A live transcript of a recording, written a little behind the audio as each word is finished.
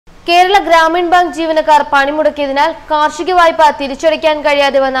Kerala Gramin bank ജീവനക്കാർ പണിമുടക്കിയതിനാൽ കാർഷിക വായ്പ തിരിച്ചടയ്ക്കാൻ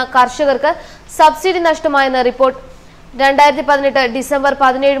കഴിയാതെ വന്ന കർഷകർക്ക് സബ്സിഡി നഷ്ടമായെന്ന റിപ്പോർട്ട്. 2018 ഡിസംബർ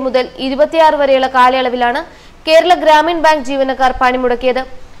 17 മുതൽ 26 വരെയുള്ള കാലയളവിലാണ് കേരള ഗ്രാമീൺ ബാങ്ക് ജീവനക്കാർ പണിമുടക്കിയത്.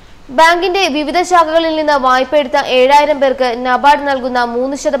 ബാങ്കിന്റെ വിവിധ ശാഖകളിൽ നിന്ന് വായ്പ എടുത്ത 7000 പേർക്ക് നബാർഡ് നൽകുന്ന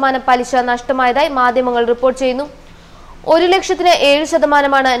 3% പലിശ നഷ്ടമായതായി മാധ്യമങ്ങൾ റിപ്പോർട്ട് ചെയ്യുന്നു. 1,00,000-ന്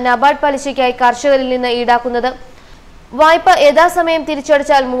 7% നബാർഡ് പലിശയ്ക്കായി കർഷകരിൽ നിന്ന് ഈടാക്കുന്നത്. വായ്പ യഥാസമയം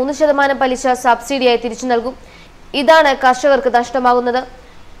തിരിച്ചടച്ചാൽ 3% പലിശ സബ്സിഡിയായി തിരിച്ചു നൽകും. ഇതാണ് കർഷകർക്ക് നഷ്ടമാകുന്നത്.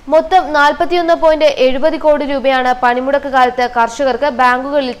 മൊത്തം 41.70 കോടി രൂപയാണ് പണിമുടക്ക് കാലത്ത് കർഷകർക്ക്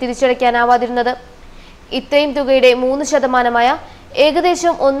ബാങ്കുകളിൽ തിരിച്ചടയ്ക്കാനാവാതിരുന്നത്. ഇത്രയും തുകയുടെ 3%-മായ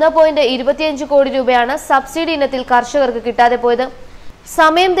ഏകദേശം 1.25 കോടി രൂപയാണ് സബ്സിഡി ഇനത്തിൽ കർഷകർക്ക് കിട്ടാതെ പോയത്.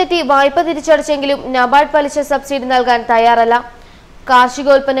 സമയം തെറ്റി വായ്പ തിരിച്ചടച്ചെങ്കിലും നബാർഡ് പലിശ സബ്സിഡി നൽകാൻ തയ്യാറല്ല.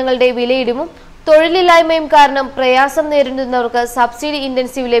 കാർഷികോൽപ്പന്നങ്ങളുടെ വിലയിടിവും തൊഴിലില്ലായ്മയും കാരണം പ്രയാസം നേരിടുന്നവർക്ക് സബ്സിഡി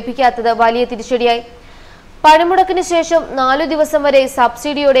ഇന്റൻസീവ് ലഭിക്കാത്തത് വലിയ തിരിച്ചടിയായി. പണിമുടക്കിന് ശേഷം 4 ദിവസം വരെ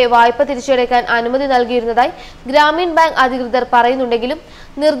സബ്സിഡിയോടെ വായ്പ തിരിച്ചടയ്ക്കാൻ അനുമതി നൽകിയിരുന്നതായി ഗ്രാമീൺ ബാങ്ക് അധികൃതർ പറയുന്നുണ്ടെങ്കിലും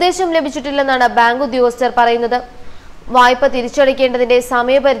നിർദ്ദേശം ലഭിച്ചിട്ടില്ലെന്നാണ് ബാങ്ക് ഉദ്യോഗസ്ഥർ പറയുന്നത്. വായ്പ തിരിച്ചടയ്ക്കേണ്ടതിന്റെ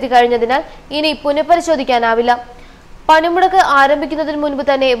സമയപരിധി കഴിഞ്ഞതിനാൽ ഇനി പുനഃപരിശോധിക്കാനാവില്ല. പണിമുടക്ക് ആരംഭിക്കുന്നതിന് മുൻപ്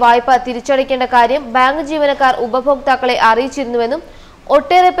തന്നെ വായ്പ തിരിച്ചടയ്ക്കേണ്ട കാര്യം ബാങ്ക് ജീവനക്കാർ ഉപഭോക്താക്കളെ അറിയിച്ചിരുന്നുവെന്നും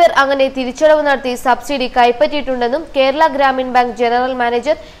ഒട്ടേറെ പേർ അങ്ങനെ തിരിച്ചടവ് നടത്തി subsidy കൈപ്പറ്റിയിട്ടുണ്ടെന്നും Kerala Gramin bank general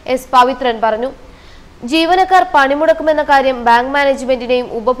manager S Pavithran പറഞ്ഞു. ജീവനക്കാർ പണിമുടക്കുമെന്ന കാര്യം bank മാനേജ്മെന്റിനെയും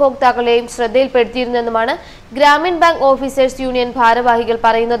ഉപഭോക്താക്കളെയും ശ്രദ്ധയിൽപ്പെടുത്തിയിരുന്നെന്നുമാണ് Gramin bank officers union ഭാരവാഹികൾ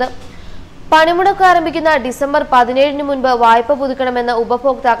പറയുന്നത്. പണിമുടക്ക് ആരംഭിക്കുന്ന ഡിസംബർ 17 മുൻപ് വായ്പ പുതുക്കണമെന്ന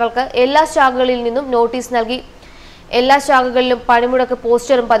ഉപഭോക്താക്കൾക്ക് എല്ലാ ശാഖകളിൽ നിന്നും നോട്ടീസ് നൽകി. എല്ലാ ശാഖകളിലും പണിമുടക്ക്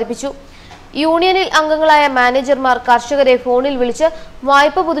പോസ്റ്ററും പതിപ്പിച്ചു. യൂണിയനിൽ അംഗങ്ങളായ മാനേജർമാർ കർഷകരെ ഫോണിൽ വിളിച്ച്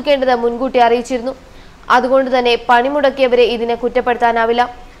വായ്പ പുതുക്കേണ്ടത് മുൻകൂട്ടി അറിയിച്ചിരുന്നു. അതുകൊണ്ട് തന്നെ പണിമുടക്കിയവരെ ഇതിനെ കുറ്റപ്പെടുത്താനാവില്ല.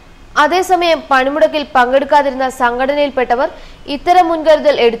 അതേസമയം പണിമുടക്കിൽ പങ്കെടുക്കാതിരുന്ന സംഘടനയിൽപ്പെട്ടവർ ഇത്തരം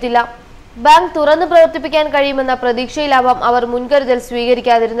മുൻകരുതൽ എടുത്തില്ല. ബാങ്ക് തുറന്നു പ്രവർത്തിപ്പിക്കാൻ കഴിയുമെന്ന പ്രതീക്ഷയിലാവാം അവർ മുൻകരുതൽ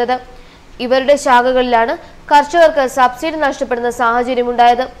സ്വീകരിക്കാതിരുന്നത്. ഇവരുടെ ശാഖകളിലാണ് കർഷകർക്ക് സബ്സിഡി നഷ്ടപ്പെടുന്ന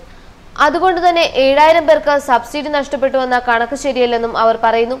സാഹചര്യമുണ്ടായത്. അതുകൊണ്ട് തന്നെ 7000 പേർക്ക് സബ്സിഡി നഷ്ടപ്പെട്ടുവെന്ന കണക്ക് ശരിയല്ലെന്നും അവർ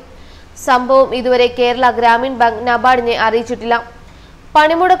പറയുന്നു. സംഭവം ഇതുവരെ കേരള ഗ്രാമീൺ ബാങ്ക് നബാർഡിനെ അറിയിച്ചിട്ടില്ല.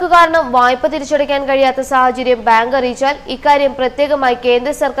 പണിമുടക്ക് കാരണം വായ്പ തിരിച്ചടയ്ക്കാൻ കഴിയാത്ത സാഹചര്യം ബാങ്ക് അറിയിച്ചാൽ ഇക്കാര്യം പ്രത്യേകമായി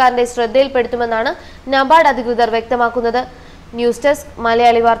കേന്ദ്ര സർക്കാരിന്റെ ശ്രദ്ധയിൽപ്പെടുത്തുമെന്നാണ് നബാർഡ് അധികൃതർ വ്യക്തമാക്കുന്നത്. ന്യൂസ് ഡെസ്ക്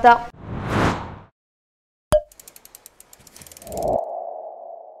മലയാളി വാർത്ത.